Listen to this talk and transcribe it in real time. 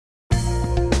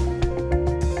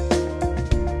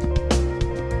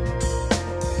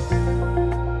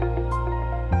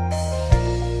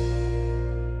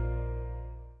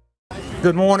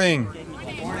Good morning.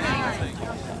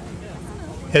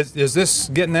 Is this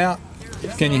getting out?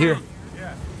 Can you hear?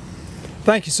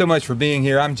 Thank you so much for being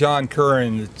here. I'm John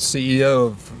Curran, the CEO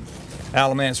of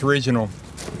Alamance Regional,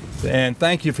 and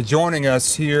thank you for joining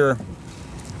us here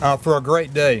for a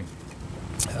great day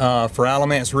for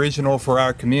Alamance Regional, for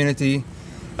our community,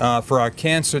 for our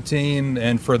cancer team,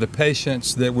 and for the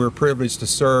patients that we're privileged to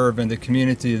serve and the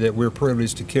community that we're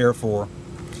privileged to care for.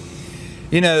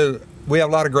 You know, we have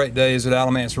a lot of great days at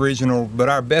Alamance Regional, but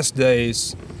our best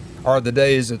days are the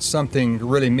days that something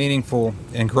really meaningful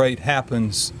and great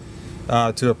happens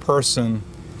to a person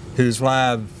whose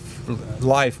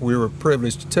life we were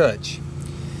privileged to touch.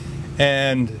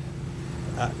 And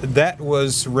that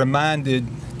was reminded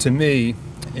to me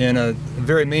in a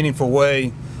very meaningful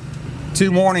way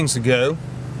 2 mornings ago.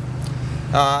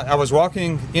 I was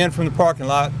walking in from the parking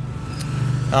lot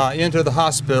into the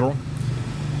hospital,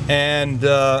 and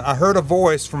I heard a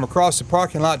voice from across the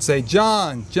parking lot say,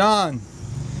 John,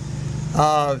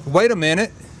 wait a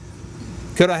minute,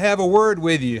 could I have a word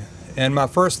with you? And my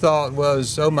first thought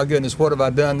was, oh my goodness, what have I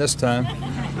done this time?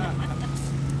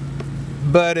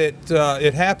 But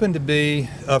it happened to be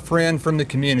a friend from the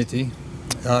community,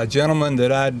 a gentleman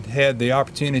that I'd had the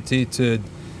opportunity to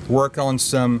work on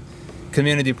some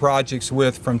community projects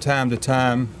with from time to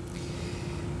time.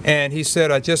 And he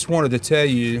said, I just wanted to tell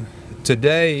you,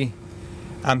 today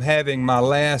I'm having my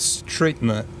last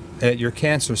treatment at your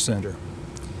cancer center.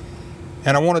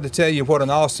 And I wanted to tell you what an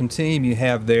awesome team you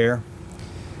have there,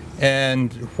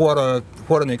 and what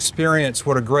an experience,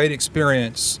 what a great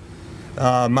experience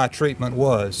my treatment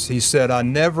was. He said, I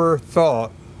never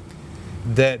thought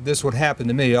that this would happen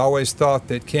to me. I always thought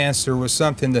that cancer was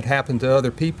something that happened to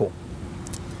other people.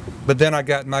 But then I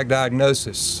got my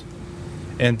diagnosis,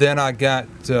 and then I got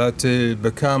to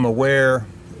become aware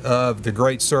of the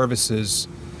great services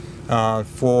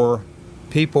for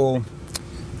people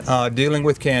dealing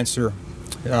with cancer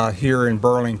here in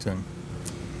Burlington.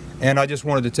 And I just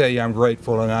wanted to tell you I'm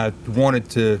grateful, and I wanted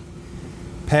to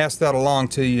pass that along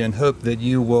to you and hope that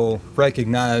you will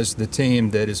recognize the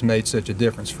team that has made such a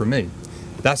difference for me.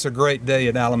 That's a great day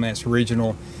at Alamance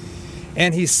Regional.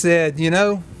 And he said, you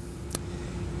know,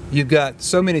 you've got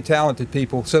so many talented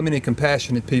people, so many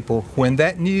compassionate people. When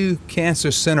that new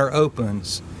cancer center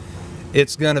opens,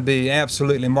 it's going to be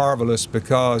absolutely marvelous,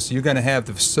 because you're going to have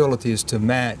the facilities to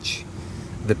match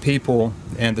the people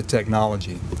and the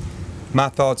technology. My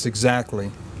thoughts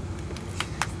exactly.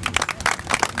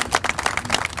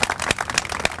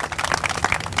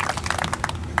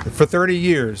 For 30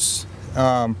 years,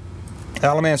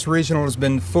 Alamance Regional has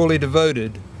been fully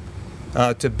devoted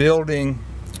to building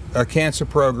a cancer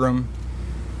program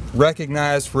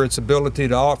recognized for its ability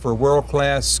to offer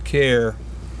world-class care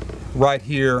right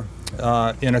here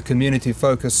in a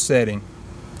community-focused setting.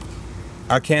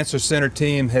 Our cancer center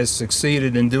team has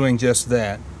succeeded in doing just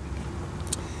that.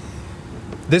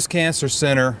 This cancer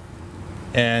center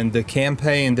and the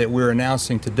campaign that we're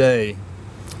announcing today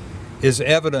is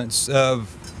evidence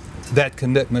of that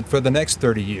commitment for the next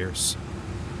 30 years,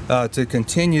 to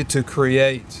continue to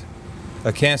create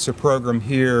a cancer program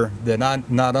here that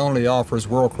not only offers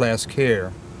world-class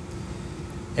care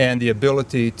and the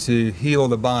ability to heal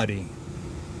the body,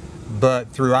 but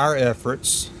through our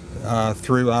efforts,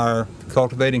 through our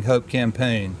Cultivating Hope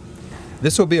campaign,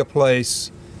 this will be a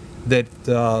place that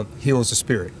heals the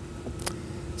spirit.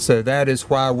 So that is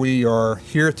why we are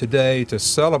here today, to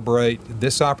celebrate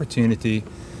this opportunity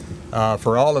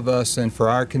for all of us and for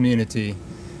our community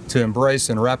to embrace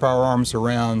and wrap our arms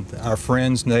around our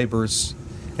friends, neighbors,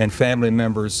 and family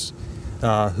members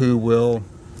who will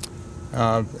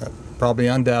probably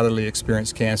undoubtedly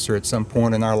experience cancer at some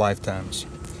point in our lifetimes.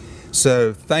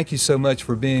 So thank you so much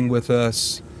for being with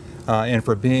us and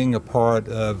for being a part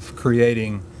of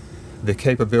creating the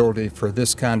capability for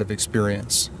this kind of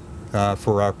experience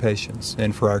for our patients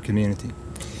and for our community.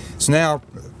 It's now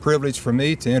a privilege for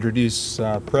me to introduce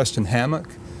Preston Hammock,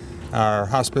 our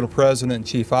hospital president and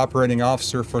chief operating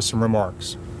officer, for some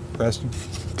remarks. Preston.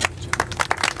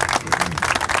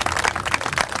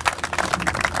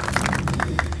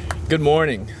 Good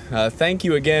morning. Thank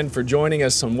you again for joining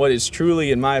us on what is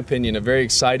truly, in my opinion, a very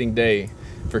exciting day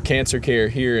for cancer care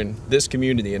here in this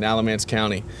community in Alamance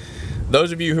County.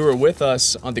 Those of you who were with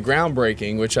us on the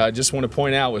groundbreaking, which I just want to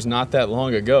point out was not that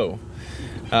long ago,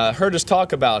 heard us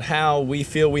talk about how we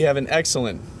feel we have an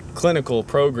excellent clinical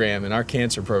program in our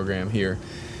cancer program here.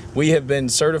 We have been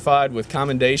certified with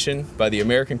commendation by the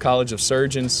American College of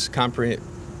Surgeons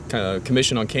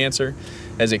Commission on Cancer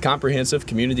as a comprehensive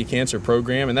community cancer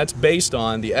program, and that's based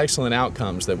on the excellent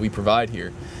outcomes that we provide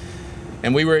here.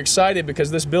 And we were excited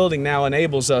because this building now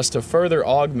enables us to further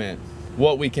augment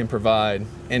what we can provide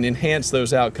and enhance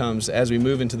those outcomes as we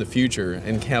move into the future,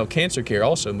 and how cancer care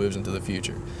also moves into the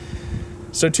future.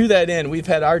 So to that end, we've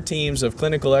had our teams of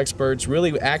clinical experts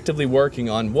really actively working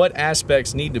on what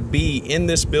aspects need to be in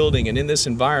this building and in this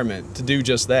environment to do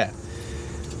just that.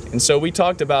 And so we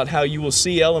talked about how you will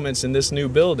see elements in this new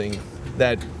building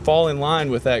that fall in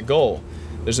line with that goal.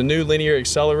 There's a new linear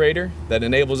accelerator that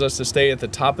enables us to stay at the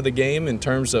top of the game in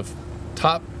terms of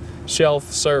top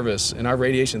shelf service in our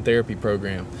radiation therapy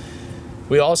program.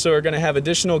 We also are going to have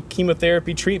additional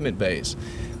chemotherapy treatment bays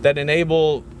that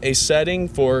enable a setting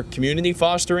for community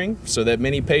fostering so that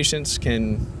many patients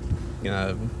can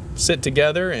sit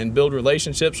together and build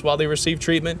relationships while they receive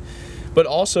treatment, but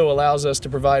also allows us to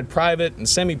provide private and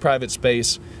semi-private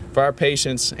space for our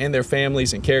patients and their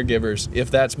families and caregivers if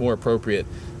that's more appropriate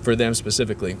for them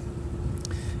specifically.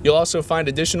 You'll also find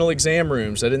additional exam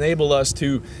rooms that enable us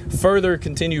to further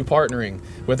continue partnering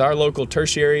with our local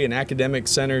tertiary and academic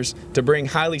centers to bring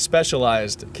highly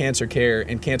specialized cancer care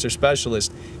and cancer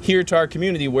specialists here to our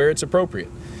community where it's appropriate.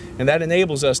 And that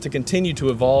enables us to continue to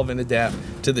evolve and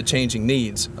adapt to the changing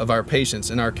needs of our patients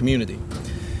in our community.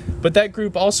 But that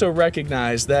group also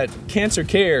recognized that cancer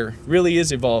care really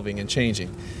is evolving and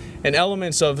changing, and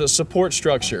elements of the support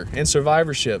structure and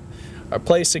survivorship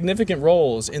play significant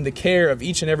roles in the care of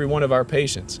each and every one of our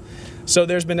patients. So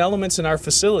there's been elements in our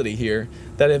facility here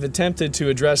that have attempted to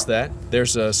address that.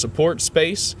 There's a support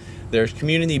space, there's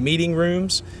community meeting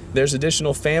rooms, there's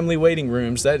additional family waiting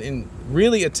rooms that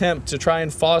really attempt to try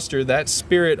and foster that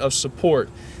spirit of support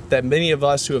that many of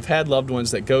us who have had loved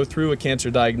ones that go through a cancer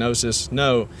diagnosis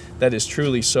know that is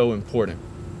truly so important.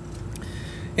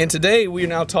 And today we are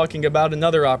now talking about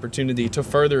another opportunity to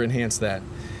further enhance that.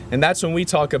 And that's when we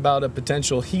talk about a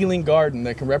potential healing garden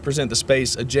that can represent the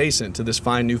space adjacent to this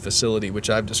fine new facility which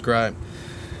I've described.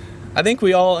 I think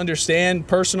we all understand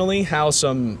personally how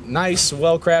some nice,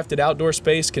 well-crafted outdoor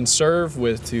space can serve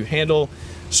to handle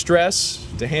stress,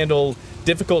 to handle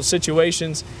difficult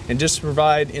situations, and just to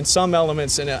provide in some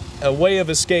elements a way of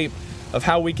escape of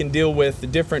how we can deal with the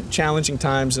different challenging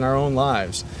times in our own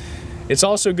lives. It's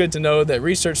also good to know that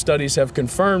research studies have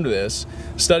confirmed this,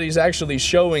 studies actually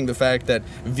showing the fact that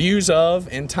views of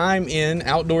and time in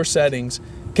outdoor settings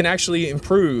can actually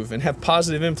improve and have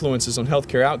positive influences on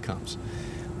healthcare outcomes.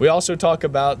 We also talk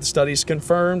about the studies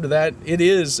confirmed that it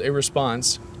is a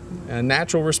response, a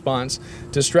natural response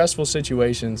to stressful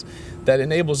situations that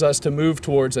enables us to move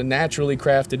towards a naturally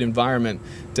crafted environment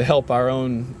to help our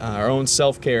own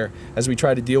self-care as we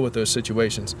try to deal with those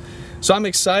situations. So I'm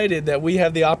excited that we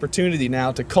have the opportunity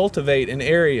now to cultivate an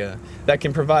area that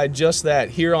can provide just that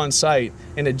here on site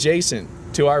and adjacent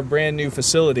to our brand new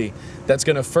facility that's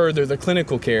going to further the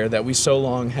clinical care that we so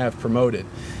long have promoted.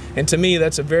 And to me,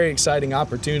 that's a very exciting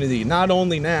opportunity, not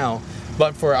only now,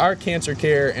 but for our cancer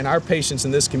care and our patients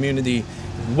in this community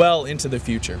well into the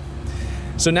future.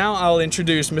 So now I'll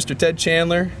introduce Mr. Ted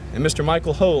Chandler and Mr.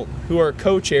 Michael Holt, who are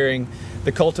co-chairing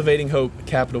the Cultivating Hope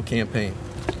Capital Campaign.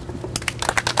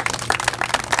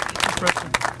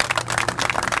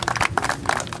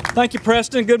 Thank you,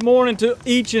 Preston. Good morning to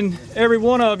each and every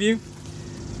one of you.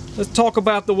 Let's talk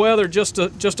about the weather just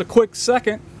a quick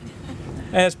second.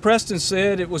 As Preston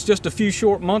said, it was just a few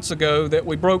short months ago that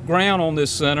we broke ground on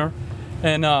this center,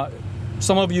 and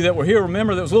some of you that were here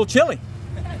remember that it was a little chilly.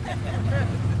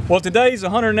 Well, today's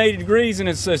 180 degrees and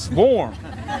it's warm.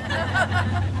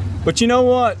 But you know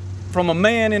what? From a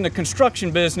man in the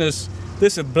construction business,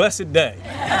 this is a blessed day.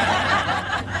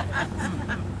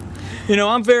 You know,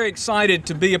 I'm very excited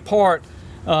to be a part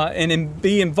and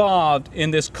be involved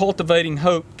in this Cultivating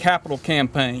Hope capital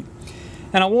campaign.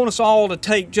 And I want us all to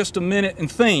take just a minute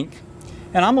and think.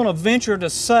 And I'm going to venture to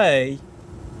say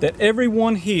that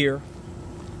everyone here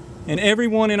and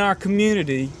everyone in our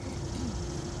community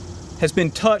has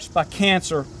been touched by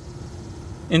cancer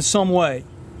in some way,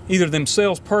 either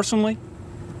themselves personally,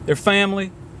 their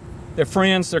family, their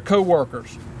friends, their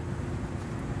co-workers.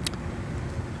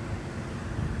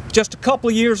 Just a couple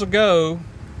of years ago,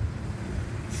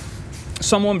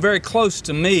 someone very close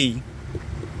to me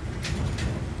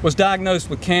was diagnosed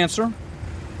with cancer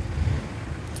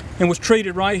and was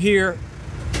treated right here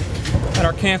at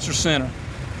our cancer center.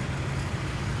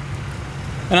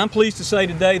 And I'm pleased to say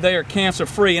today they are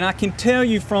cancer-free. And I can tell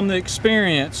you from the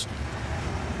experience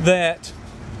that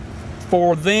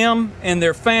for them and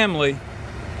their family,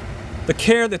 the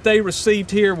care that they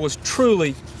received here was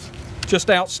truly just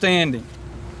outstanding.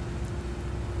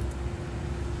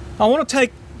 I want to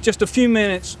take just a few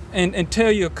minutes and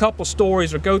tell you a couple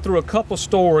stories, or go through a couple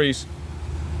stories,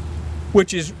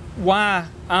 which is why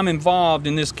I'm involved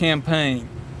in this campaign.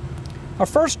 Our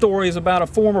first story is about a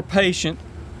former patient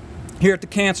here at the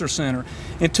Cancer Center.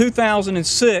 In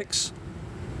 2006,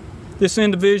 this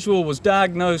individual was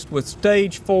diagnosed with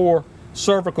stage 4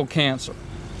 cervical cancer.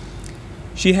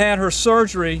 She had her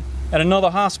surgery at another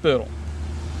hospital.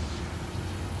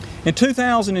 In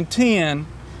 2010,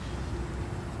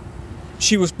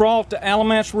 she was brought to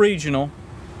Alamance Regional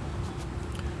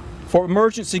for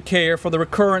emergency care for the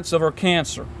recurrence of her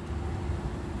cancer.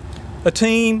 A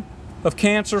team of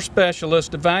cancer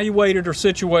specialists evaluated her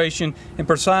situation and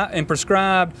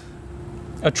prescribed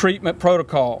a treatment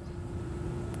protocol.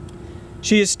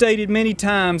 She has stated many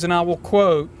times, and I will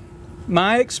quote,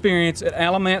 "My experience at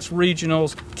Alamance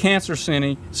Regional's Cancer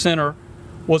Center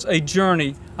was a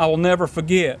journey I will never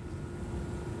forget."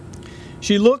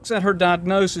 She looks at her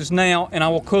diagnosis now, and I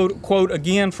will quote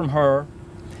again from her,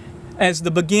 as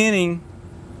the beginning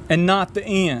and not the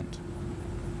end.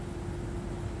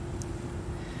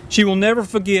 She will never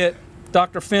forget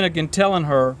Dr. Finnegan telling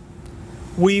her,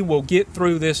 "We will get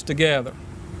through this together."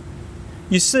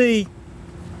 You see,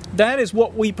 that is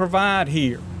what we provide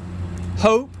here: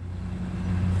 hope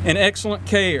and excellent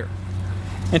care.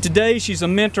 And today she's a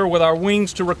mentor with our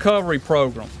Wings to Recovery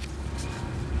program.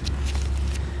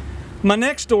 My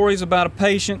next story is about a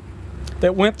patient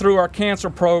that went through our cancer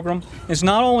program, is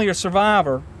not only a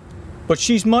survivor, but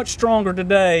she's much stronger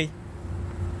today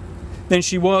than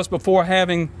she was before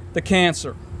having the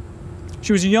cancer.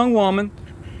 She was a young woman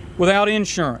without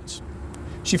insurance.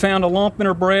 She found a lump in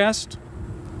her breast,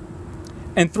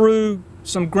 and through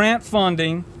some grant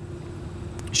funding,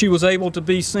 she was able to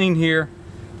be seen here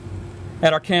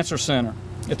at our cancer center,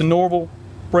 at the Norval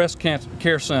Breast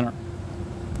Care Center.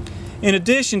 In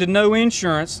addition to no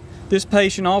insurance, this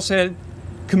patient also had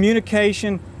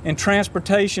communication and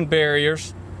transportation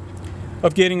barriers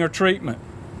of getting her treatment.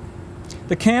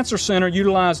 The Cancer Center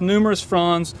utilized numerous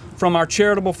funds from our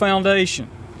charitable foundation,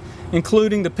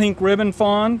 including the Pink Ribbon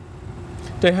Fund,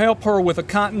 to help her with a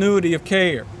continuity of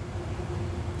care.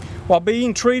 While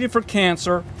being treated for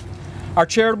cancer, our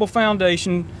charitable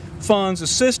foundation funds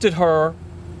assisted her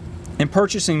in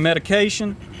purchasing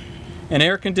medication and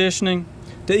air conditioning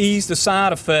to ease the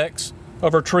side effects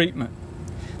of her treatment.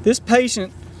 This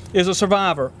patient is a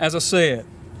survivor, as I said,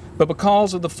 but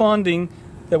because of the funding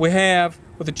that we have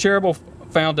with the charitable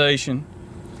foundation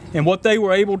and what they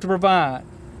were able to provide,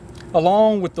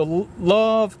 along with the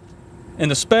love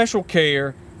and the special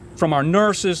care from our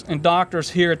nurses and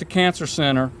doctors here at the Cancer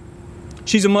Center,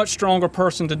 she's a much stronger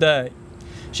person today.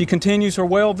 She continues her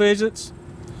well visits,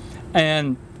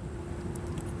 and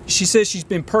she says she's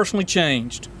been personally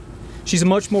changed. She's a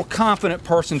much more confident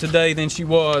person today than she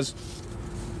was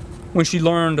when she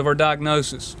learned of her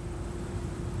diagnosis.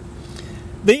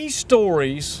 These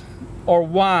stories are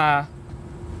why,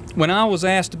 when I was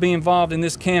asked to be involved in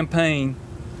this campaign,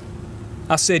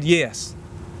 I said yes,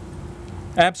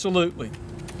 absolutely.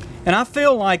 And I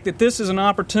feel like that this is an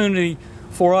opportunity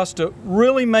for us to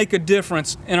really make a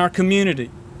difference in our community,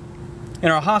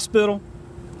 in our hospital,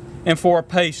 and for our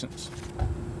patients.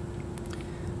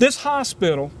 This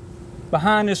hospital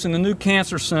behind us in the new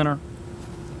Cancer Center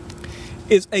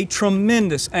is a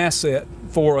tremendous asset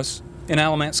for us in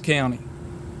Alamance County.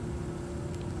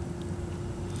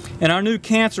 And our new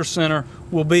Cancer Center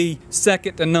will be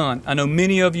second to none. I know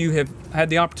many of you have had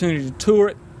the opportunity to tour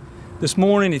it this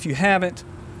morning. If you haven't,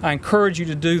 I encourage you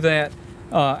to do that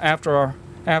after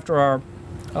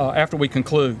we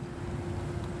conclude.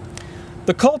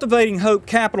 The Cultivating Hope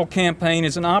Capital Campaign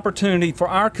is an opportunity for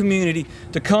our community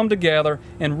to come together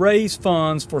and raise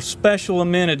funds for special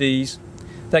amenities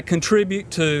that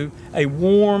contribute to a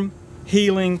warm,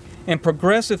 healing, and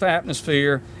progressive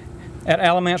atmosphere at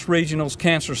Alamance Regional's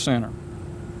Cancer Center.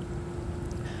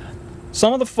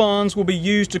 Some of the funds will be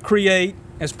used to create,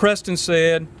 as Preston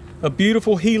said, a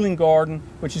beautiful healing garden,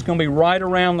 which is going to be right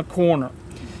around the corner,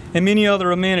 and many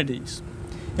other amenities.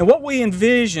 And what we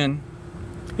envision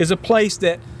is a place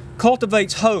that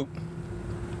cultivates hope,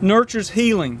 nurtures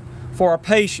healing for our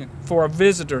patient, for our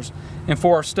visitors, and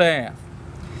for our staff.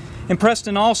 And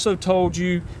Preston also told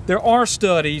you there are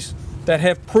studies that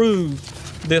have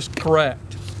proved this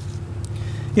correct.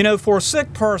 You know, for a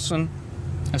sick person,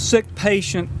 a sick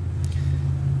patient,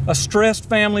 a stressed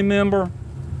family member,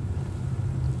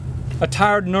 a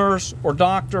tired nurse or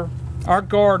doctor, our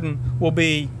garden will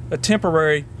be a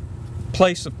temporary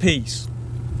place of peace.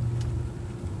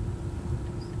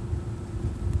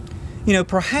 You know,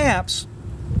 perhaps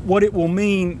what it will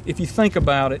mean, if you think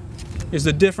about it, is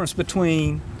the difference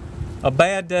between a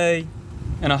bad day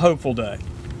and a hopeful day.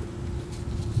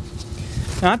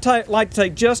 Now, I'd like to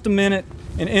take just a minute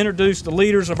and introduce the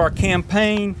leaders of our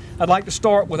campaign. I'd like to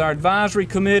start with our advisory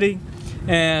committee,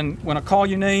 and when I call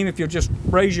your name, if you'll just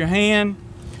raise your hand,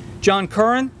 John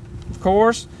Curran, of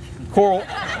course, Coral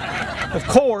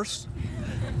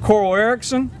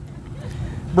Erickson,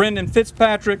 Brendan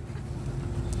Fitzpatrick,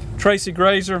 Tracy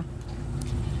Grazer,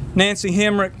 Nancy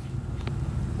Hemrick,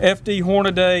 F.D.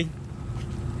 Hornaday,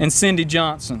 and Cindy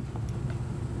Johnson.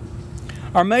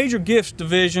 Our major gifts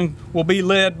division will be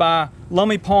led by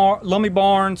Lummy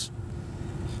Barnes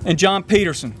and John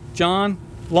Peterson. John,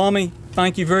 Lummy,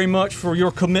 thank you very much for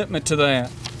your commitment to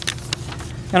that.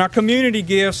 And our community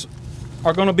gifts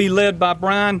are going to be led by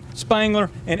Brian Spangler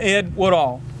and Ed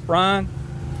Woodall. Brian,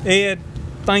 Ed,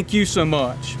 thank you so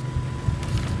much.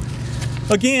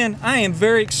 Again, I am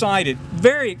very excited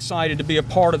to be a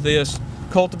part of this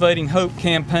Cultivating Hope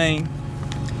campaign.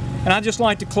 And I'd just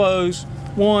like to close.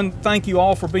 One, thank you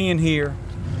all for being here.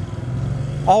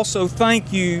 Also,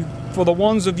 thank you for the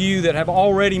ones of you that have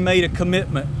already made a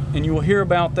commitment, and you will hear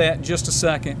about that in just a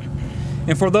second.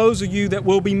 And for those of you that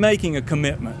will be making a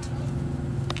commitment,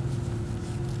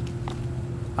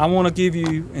 I want to give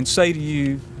you and say to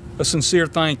you a sincere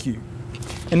thank you.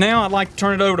 And now I'd like to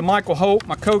turn it over to Michael Holt,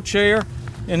 my co-chair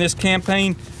in this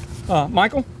campaign.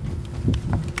 Michael?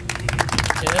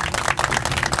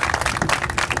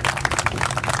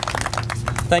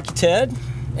 Thank you, Ted.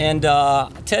 And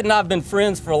Ted and I have been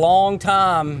friends for a long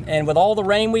time, and with all the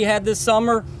rain we had this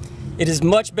summer, it is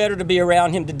much better to be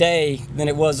around him today than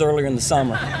it was earlier in the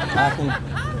summer.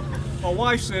 My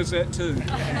wife says that too.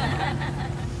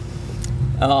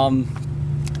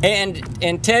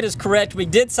 And Ted is correct. We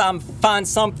did find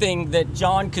something that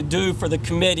John could do for the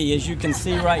committee, as you can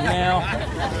see right now,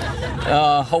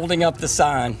 holding up the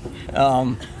sign.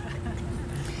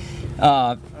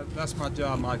 That's my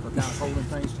job, Michael, kind of holding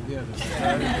things together.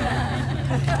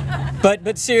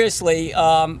 But seriously,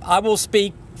 I will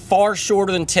speak far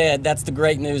shorter than Ted. That's the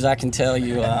great news I can tell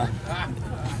you.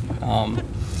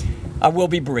 I will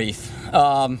be brief.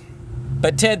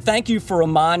 But Ted, thank you for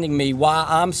reminding me why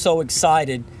I'm so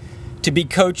excited to be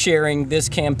co-chairing this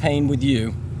campaign with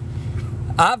you.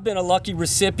 I've been a lucky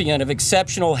recipient of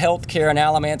exceptional health care in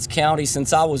Alamance County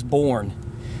since I was born.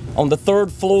 On the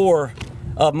 3rd floor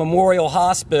of Memorial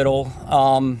Hospital,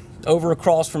 over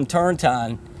across from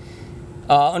Turntine,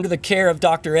 under the care of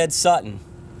Dr. Ed Sutton.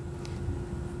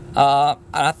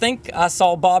 I think I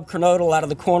saw Bob Kernodle out of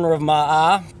the corner of my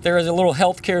eye. There is a little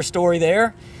healthcare story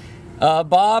there.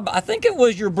 Bob, I think it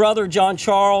was your brother John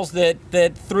Charles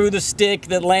that threw the stick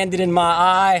that landed in my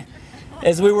eye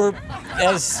as we were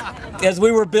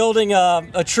building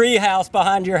a tree house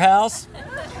behind your house.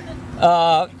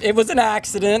 It was an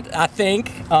accident, I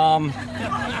think,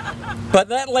 but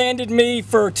that landed me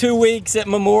for 2 weeks at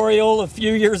Memorial a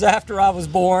few years after I was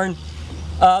born.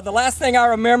 The last thing I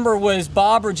remember was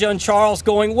Bob or John Charles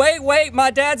going, wait, my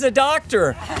dad's a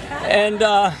doctor. And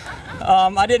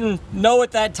I didn't know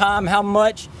at that time how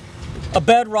much a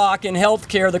bedrock in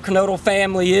healthcare the Kernodle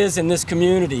family is in this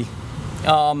community.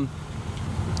 My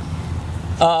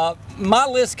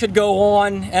list could go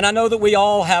on, and I know that we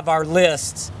all have our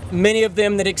lists, many of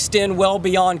them that extend well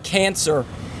beyond cancer,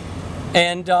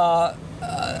 and a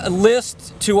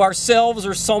list to ourselves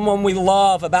or someone we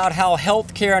love about how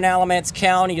healthcare in Alamance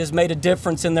County has made a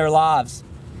difference in their lives.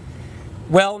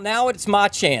 Well, now it's my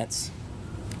chance,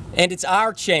 and it's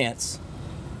our chance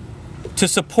to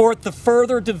support the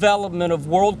further development of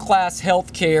world-class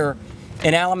healthcare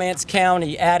in Alamance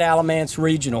County at Alamance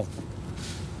Regional.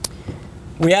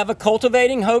 We have a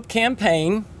Cultivating Hope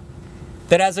campaign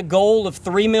that has a goal of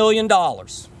 $3 million.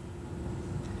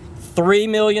 $3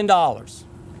 million.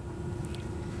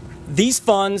 These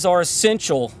funds are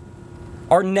essential,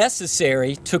 are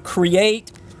necessary to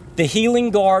create the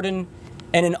Healing Garden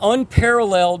and an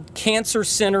unparalleled cancer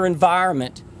center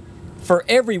environment for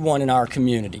everyone in our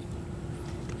community.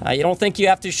 You don't think you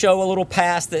have to show a little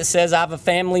pass that says I have a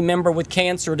family member with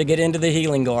cancer to get into the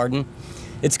Healing Garden.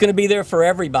 It's going to be there for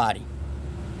everybody.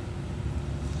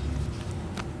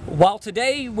 While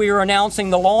today we are announcing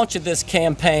the launch of this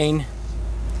campaign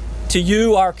to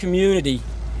you, our community,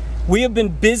 we have been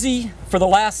busy for the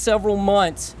last several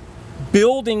months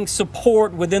building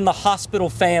support within the hospital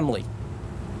family.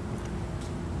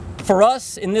 For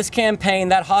us in this campaign,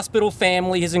 that hospital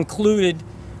family has included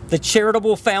the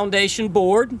Charitable Foundation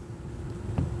Board,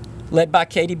 led by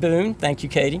Katie Boone, thank you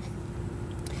Katie,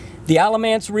 the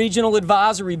Alamance Regional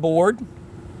Advisory Board,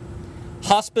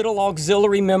 hospital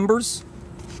auxiliary members,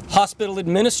 hospital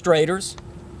administrators,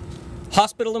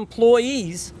 hospital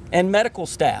employees, and medical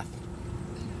staff.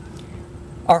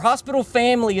 Our hospital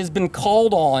family has been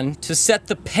called on to set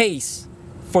the pace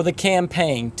for the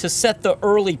campaign, to set the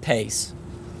early pace.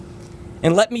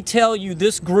 And let me tell you,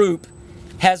 this group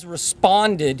has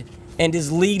responded and is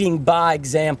leading by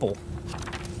example.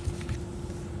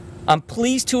 I'm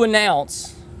pleased to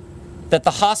announce that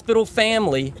the hospital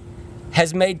family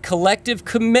has made collective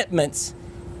commitments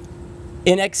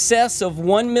in excess of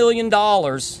 $1 million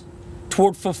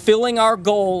toward fulfilling our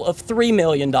goal of $3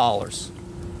 million.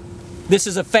 This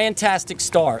is a fantastic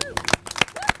start.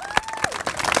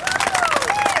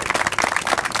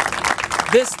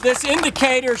 This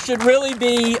indicator should really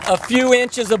be a few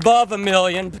inches above $1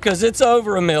 million because it's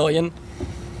over $1 million.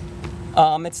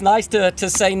 It's nice to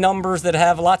say numbers that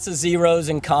have lots of zeros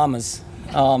and commas.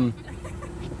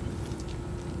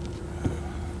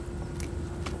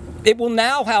 It will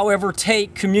now, however,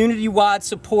 take community-wide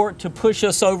support to push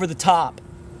us over the top.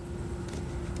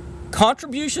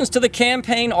 Contributions to the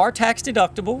campaign are tax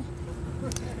deductible,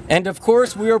 and of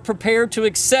course we are prepared to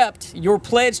accept your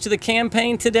pledge to the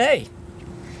campaign today.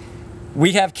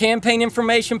 We have campaign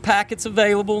information packets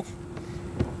available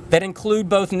that include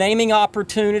both naming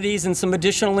opportunities and some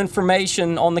additional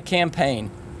information on the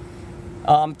campaign.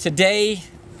 Today,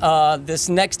 this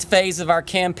next phase of our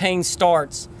campaign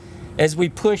starts as we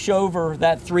push over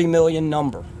that $3 million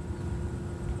number.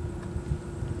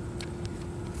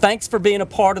 Thanks for being a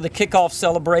part of the kickoff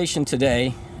celebration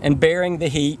today and bearing the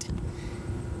heat.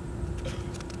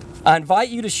 I invite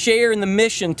you to share in the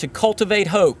mission to cultivate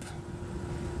hope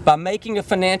by making a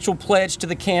financial pledge to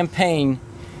the campaign,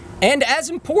 and as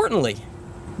importantly,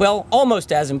 well,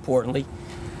 almost as importantly,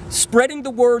 spreading the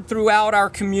word throughout our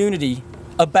community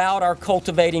about our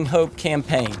Cultivating Hope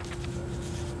campaign.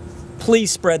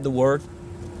 Please spread the word.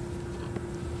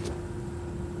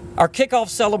 Our kickoff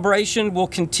celebration will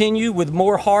continue with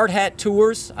more hard hat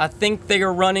tours. I think they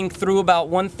are running through about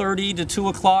 1:30 to 2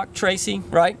 o'clock, Tracy,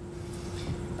 right?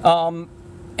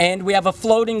 And we have a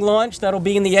floating lunch that'll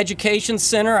be in the Education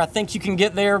Center. I think you can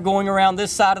get there going around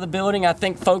this side of the building. I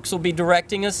think folks will be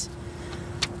directing us.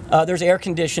 There's air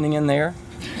conditioning in there.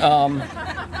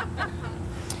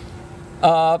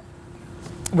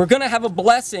 We're going to have a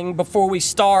blessing before we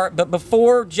start, but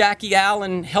before Jackie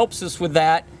Allen helps us with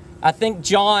that, I think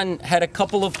John had a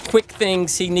couple of quick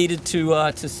things he needed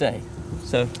to say.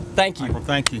 So, thank you. Michael,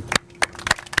 thank you.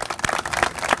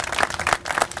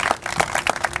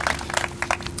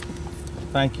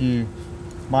 Thank you,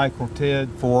 Michael, Ted,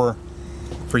 for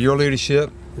your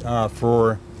leadership,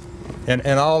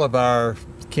 and all of our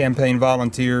campaign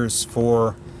volunteers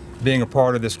for being a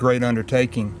part of this great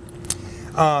undertaking.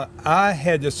 I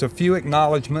had just a few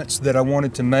acknowledgments that I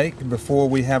wanted to make before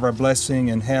we have our blessing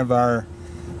and have our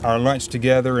lunch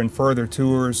together and further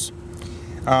tours.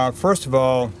 First of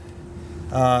all,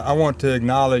 I want to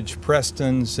acknowledge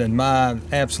Preston's and my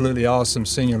absolutely awesome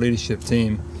senior leadership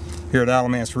team here at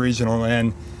Alamance Regional,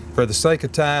 and for the sake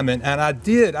of time, and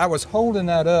I was holding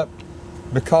that up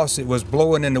because it was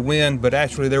blowing in the wind, but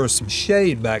actually there was some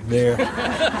shade back there.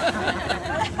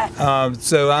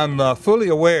 So I'm fully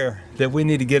aware that we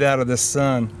need to get out of this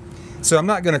sun. So I'm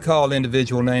not going to call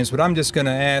individual names, but I'm just going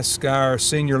to ask our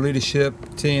senior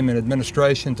leadership team and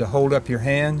administration to hold up your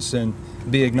hands and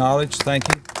be acknowledged. Thank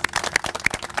you.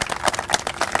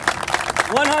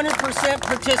 100%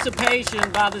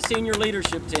 participation by the senior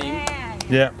leadership team.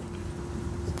 Yeah.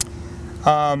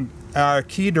 Our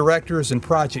key directors and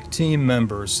project team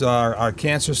members, our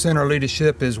Cancer Center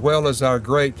leadership, as well as our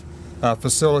great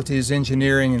facilities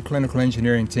engineering and clinical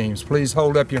engineering teams. Please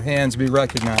hold up your hands, be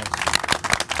recognized.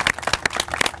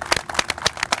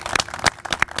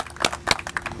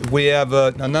 We have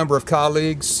a number of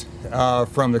colleagues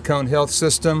from the Cone Health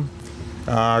System,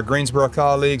 our Greensboro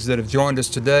colleagues that have joined us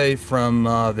today from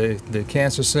the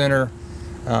Cancer Center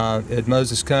at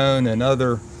Moses Cone and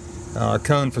other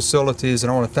Cone facilities,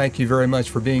 and I want to thank you very much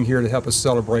for being here to help us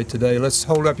celebrate today. Let's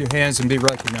hold up your hands and be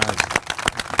recognized.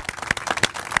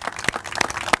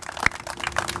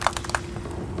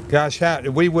 Gosh,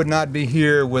 we would not be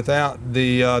here without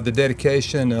the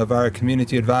dedication of our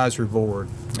Community Advisory Board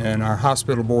and our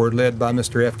hospital board led by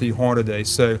Mr. F.D. Hornaday.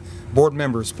 So, board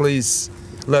members, please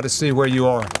let us see where you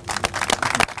are.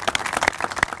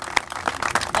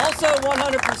 Also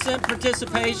 100%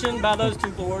 participation by those two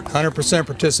boards. 100%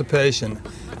 participation.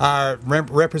 Our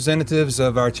representatives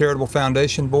of our Charitable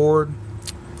Foundation Board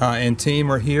and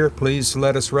team are here. Please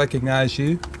let us recognize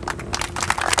you.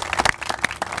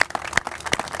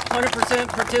 100%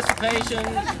 participation.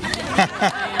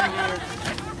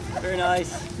 Very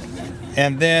nice.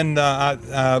 And then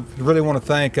I really want to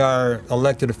thank our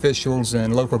elected officials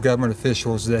and local government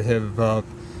officials that have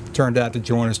turned out to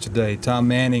join us today. Tom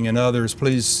Manning and others,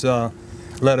 please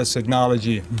let us acknowledge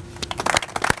you.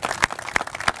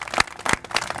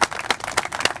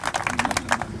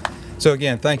 So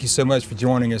again, thank you so much for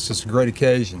joining us. It's a great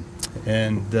occasion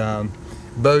and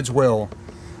bodes well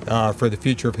for the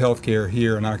future of healthcare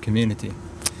here in our community.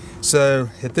 So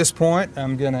at this point,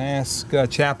 I'm going to ask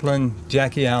Chaplain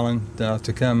Jackie Allen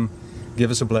to come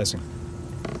give us a blessing.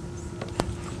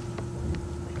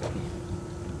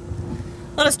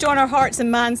 Let us join our hearts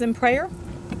and minds in prayer.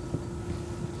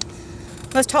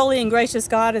 Most holy and gracious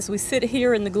God, as we sit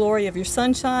here in the glory of your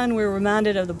sunshine, we're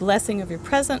reminded of the blessing of your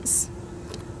presence.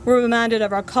 We're reminded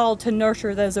of our call to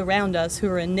nurture those around us who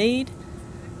are in need,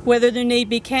 whether their need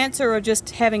be cancer or just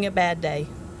having a bad day.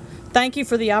 Thank you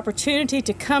for the opportunity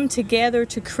to come together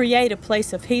to create a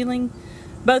place of healing,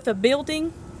 both a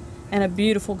building and a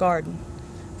beautiful garden.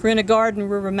 For in a garden,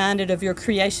 we're reminded of your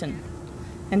creation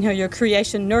and how your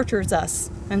creation nurtures us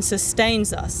and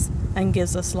sustains us and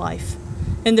gives us life.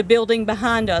 In the building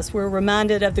behind us, we're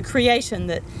reminded of the creation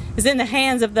that is in the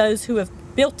hands of those who have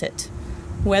built it,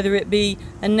 whether it be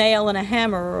a nail and a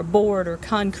hammer or a board or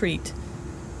concrete.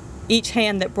 Each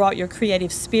hand that brought your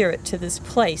creative spirit to this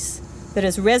place that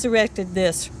has resurrected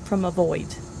this from a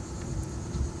void.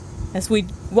 As we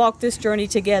walk this journey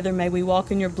together, may we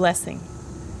walk in your blessing.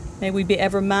 May we be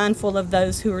ever mindful of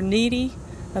those who are needy,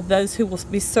 of those who will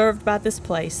be served by this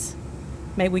place.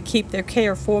 May we keep their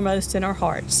care foremost in our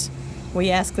hearts. We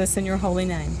ask this in your holy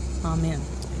name. Amen.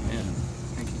 Amen.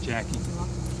 Thank you, Jackie.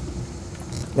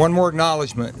 One more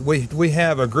acknowledgement. We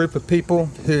have a group of people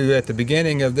who at the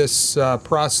beginning of this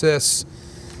process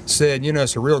said, you know,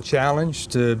 it's a real challenge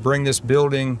to bring this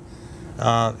building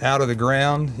out of the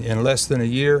ground in less than a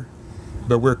year,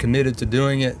 but we're committed to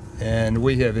doing it, and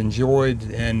we have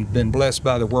enjoyed and been blessed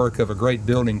by the work of a great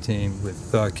building team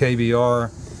with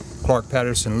KBR, Clark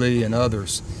Patterson Lee, and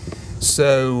others.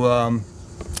 So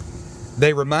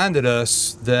they reminded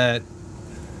us that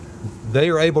they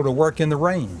are able to work in the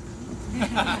rain.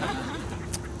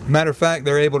 Matter of fact,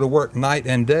 they're able to work night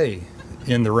and day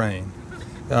in the rain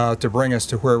to bring us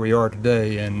to where we are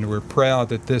today, and we're proud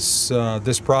that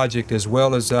this project, as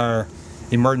well as our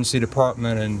emergency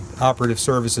department and operative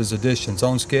services additions,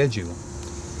 on schedule.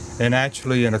 And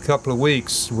actually, in a couple of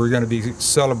weeks, we're going to be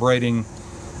celebrating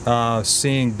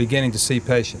beginning to see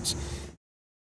patients.